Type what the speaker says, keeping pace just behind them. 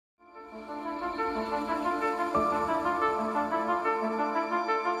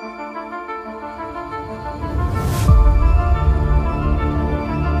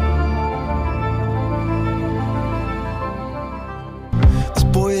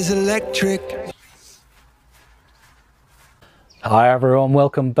is electric. Hi everyone,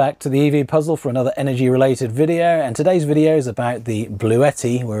 welcome back to the EV Puzzle for another energy related video, and today's video is about the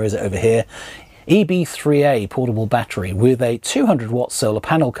Bluetti, where is it over here, EB3A portable battery with a 200 watt solar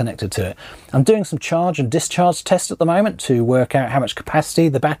panel connected to it. I'm doing some charge and discharge tests at the moment to work out how much capacity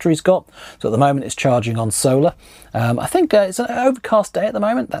the battery's got. So at the moment it's charging on solar. I think it's an overcast day at the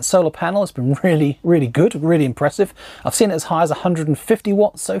moment. That solar panel has been really good, really impressive. I've seen it as high as 150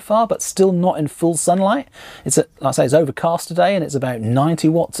 watts so far, but still not in full sunlight. It's like I say, it's overcast today and it's about 90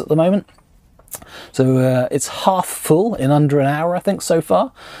 watts at the moment. So it's half full in under an hour, I think, so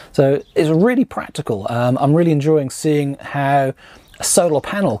far. So it's really practical. I'm really enjoying seeing how a solar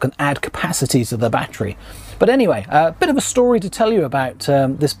panel can add capacity to the battery. But anyway, a bit of a story to tell you about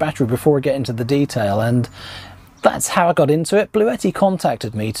this battery before I get into the detail, and that's how I got into it. Bluetti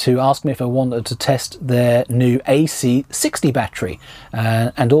contacted me to ask me if I wanted to test their new AC60 battery,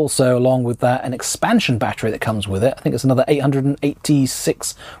 and also along with that an expansion battery that comes with it. I think it's another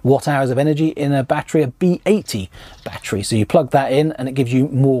 886 watt hours of energy in a battery, a B80 battery. So you plug that in and it gives you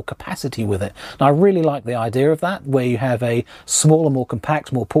more capacity with it. And I really like the idea of that, where you have a smaller, more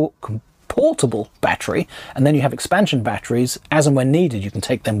compact, more portable battery, and then you have expansion batteries. As and when needed, you can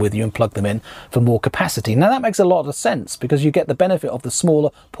take them with you and plug them in for more capacity. Now that makes a lot of sense because you get the benefit of the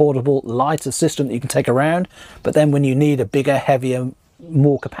smaller, portable, lighter system that you can take around, but then when you need a bigger, heavier,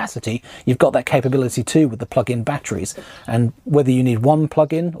 more capacity, you've got that capability too with the plug-in batteries. And whether you need one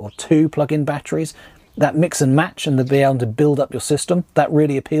plug-in or two plug-in batteries, that mix and match and to be able to build up your system, that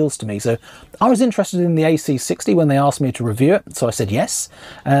really appeals to me. So I was interested in the AC60 when they asked me to review it, so I said yes.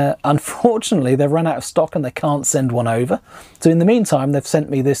 Unfortunately, they've run out of stock and they can't send one over. So in the meantime, they've sent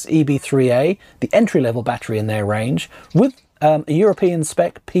me this EB3A, the entry-level battery in their range, with a European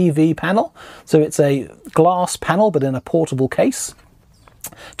spec PV panel. So it's a glass panel but in a portable case.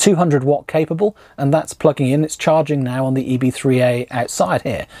 200 watt capable, and that's plugging in. It's charging now on the EB3A outside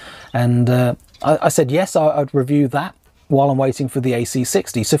here, and I said yes, I'd review that while I'm waiting for the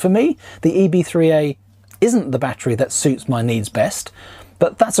AC60. So for me, the EB3A isn't the battery that suits my needs best,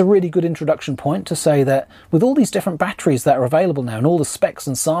 but that's a really good introduction point to say that with all these different batteries that are available now and all the specs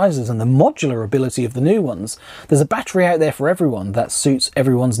and sizes and the modular ability of the new ones, there's a battery out there for everyone that suits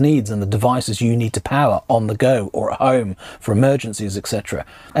everyone's needs and the devices you need to power on the go or at home for emergencies, etc.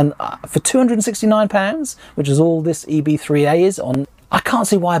 And for £269, which is all this EB3A is on, I can't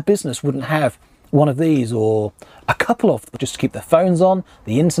see why a business wouldn't have one of these or a couple of them just to keep their phones on,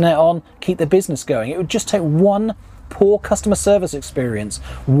 the internet on, keep their business going. It would just take one poor customer service experience,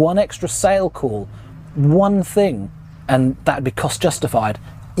 one extra sale call, one thing, and that would be cost justified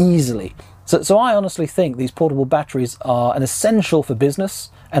easily. So I honestly think these portable batteries are an essential for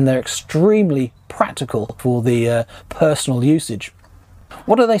business, and they're extremely practical for the personal usage.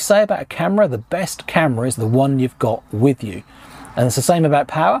 What do they say about a camera? The best camera is the one you've got with you. And it's the same about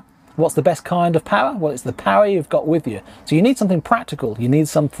power. What's the best kind of power? Well, it's the power you've got with you. So you need something practical. You need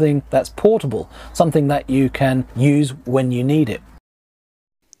something that's portable, something that you can use when you need it.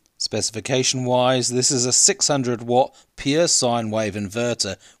 Specification wise, this is a 600 watt pure sine wave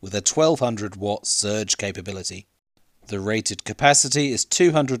inverter with a 1200 watt surge capability. The rated capacity is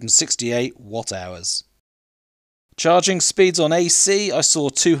 268 watt hours. Charging speeds on AC, I saw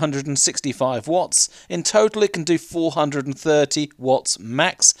 265 watts. In total it can do 430 watts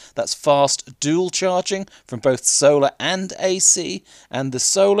max. That's fast dual charging from both solar and AC, and the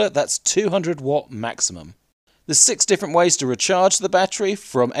solar, that's 200 watt maximum. There's 6 different ways to recharge the battery,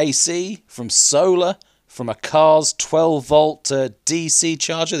 from AC, from solar, from a car's 12 volt DC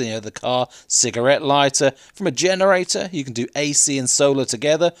charger, the car cigarette lighter, from a generator. You can do AC and solar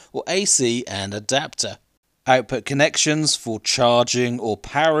together, or AC and adapter. Output connections for charging or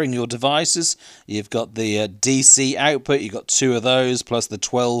powering your devices. You've got the DC output, you've got 2 of those, plus the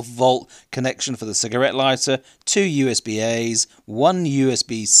 12 volt connection for the cigarette lighter, 2 USB-A's, 1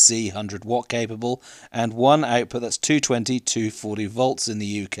 USB-C 100 watt capable, and 1 output that's 220, 240 volts in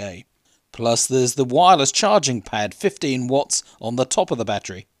the UK. Plus there's the wireless charging pad, 15 watts on the top of the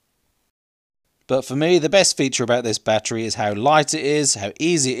battery. But for me, the best feature about this battery is how light it is, how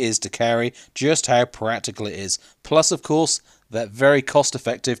easy it is to carry, just how practical it is. Plus, of course, that very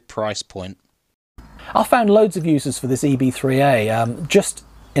cost-effective price point. I found loads of uses for this EB3A, just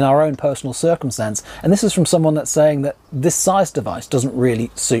in our own personal circumstance, and this is from someone that's saying that this size device doesn't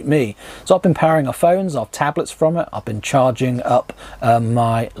really suit me. So I've been powering our phones, our tablets from it, I've been charging up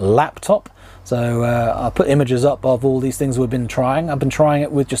my laptop. So I put images up of all these things we've been trying. I've been trying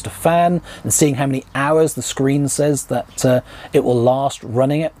it with just a fan and seeing how many hours the screen says that it will last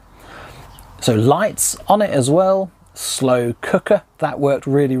running it. So lights on it as well. slow cooker. That worked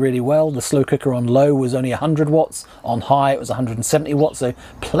really, really well. The slow cooker on low was only 100 watts. On high, it was 170 watts, so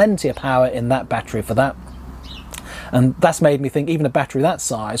plenty of power in that battery for that. And that's made me think even a battery that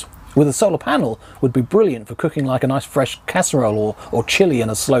size with a solar panel would be brilliant for cooking like a nice fresh casserole or chili in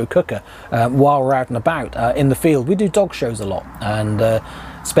a slow cooker while we're out and about. In the field, we do dog shows a lot and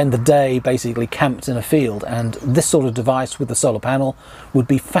spend the day basically camped in a field, and this sort of device with the solar panel would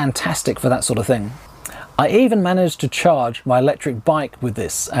be fantastic for that sort of thing. I even managed to charge my electric bike with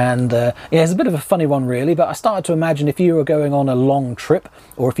this, and yeah, it's a bit of a funny one really, but I started to imagine if you were going on a long trip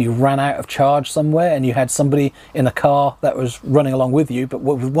or if you ran out of charge somewhere and you had somebody in a car that was running along with you, but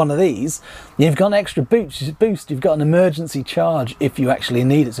with one of these, you've got an extra boost, you've got an emergency charge if you actually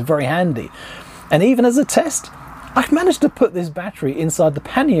need it, so very handy. And even as a test, I've managed to put this battery inside the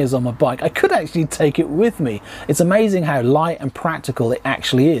panniers on my bike. I could actually take it with me. It's amazing how light and practical it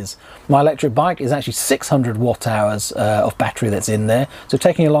actually is. My electric bike is actually 600 watt hours of battery that's in there, so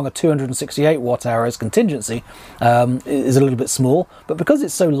taking along a 268 watt hours contingency is a little bit small, but because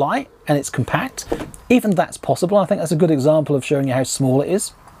it's so light and it's compact, even that's possible. I think that's a good example of showing you how small it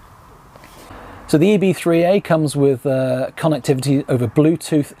is. So the EB3A comes with connectivity over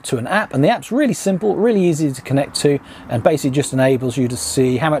Bluetooth to an app, and the app's really simple, really easy to connect to, and basically just enables you to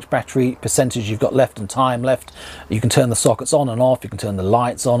see how much battery percentage you've got left and time left. You can turn the sockets on and off, you can turn the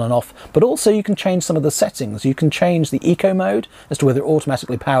lights on and off, but also you can change some of the settings. You can change the eco mode as to whether it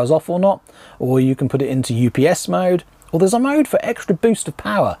automatically powers off or not, or you can put it into UPS mode. Well, there's a mode for extra boost of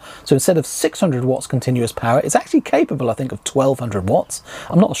power. So instead of 600 watts continuous power, it's actually capable, I think, of 1200 watts.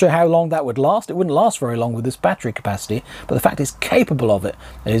 I'm not sure how long that would last. It wouldn't last very long with this battery capacity, but the fact it's capable of it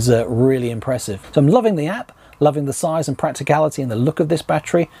is really impressive. So I'm loving the app, loving the size and practicality and the look of this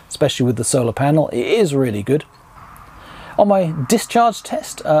battery, especially with the solar panel. It is really good. On my discharge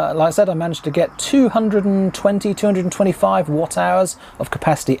test, like I said, I managed to get 225 watt hours of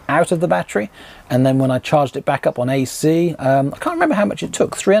capacity out of the battery, and then when I charged it back up on AC, I can't remember how much it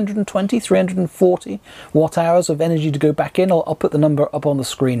took, 340 watt hours of energy to go back in. I'll put the number up on the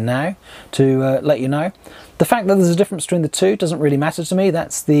screen now to let you know. The fact that there's a difference between the two doesn't really matter to me.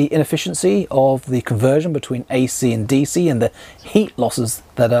 That's the inefficiency of the conversion between AC and DC and the heat losses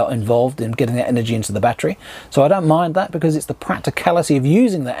that are involved in getting that energy into the battery. So I don't mind that because it's the practicality of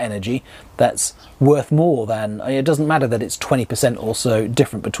using that energy that's worth more than, it doesn't matter that it's 20% or so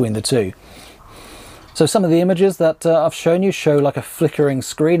different between the two. So some of the images that I've shown you show like a flickering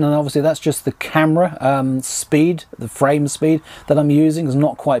screen, and obviously that's just the camera speed, the frame speed that I'm using is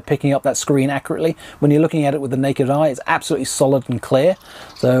not quite picking up that screen accurately. When you're looking at it with the naked eye, it's absolutely solid and clear.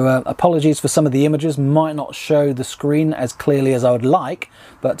 So apologies for some of the images, might not show the screen as clearly as I would like,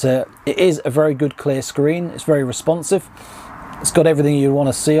 but it is a very good clear screen. It's very responsive. It's got everything you want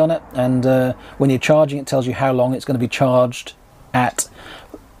to see on it, and when you're charging, it tells you how long it's going to be charged at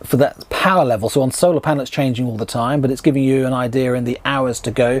for that power level. So on solar panel it's changing all the time, but it's giving you an idea in the hours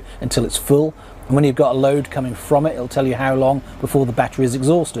to go until it's full, and when you've got a load coming from it, it'll tell you how long before the battery is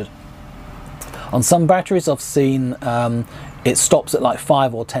exhausted. On some batteries I've seen it stops at like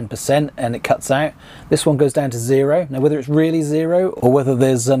 5 or 10% and it cuts out. This one goes down to 0. Now whether it's really 0 or whether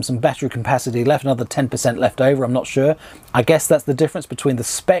there's some battery capacity left, another 10% left over, I'm not sure. I guess that's the difference between the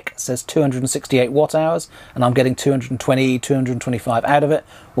spec says 268 watt hours and I'm getting 220, 225 out of it.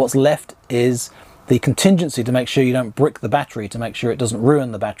 What's left is the contingency to make sure you don't brick the battery, to make sure it doesn't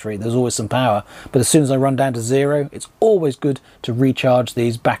ruin the battery. There's always some power, but as soon as I run down to 0, it's always good to recharge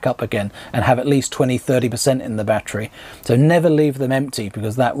these back up again and have at least 20-30% in the battery. So never leave them empty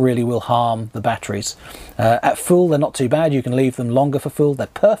because that really will harm the batteries. At full they're not too bad, you can leave them longer for full. They're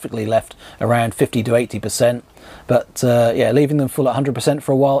perfectly left around 50 to 80%, but yeah, leaving them full at 100%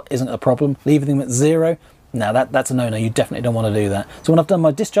 for a while isn't a problem. Leaving them at 0, now that's a no-no, you definitely don't want to do that. So when I've done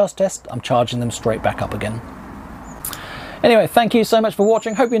my discharge test, I'm charging them straight back up again. Anyway, thank you so much for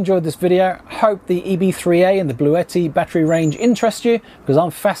watching. Hope you enjoyed this video. Hope the EB3A and the Bluetti battery range interest you, because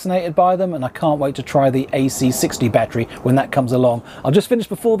I'm fascinated by them and I can't wait to try the AC60 battery when that comes along. I'll just finish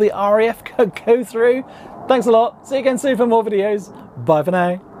before the RAF go through. Thanks a lot. See you again soon for more videos. Bye for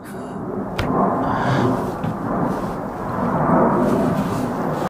now.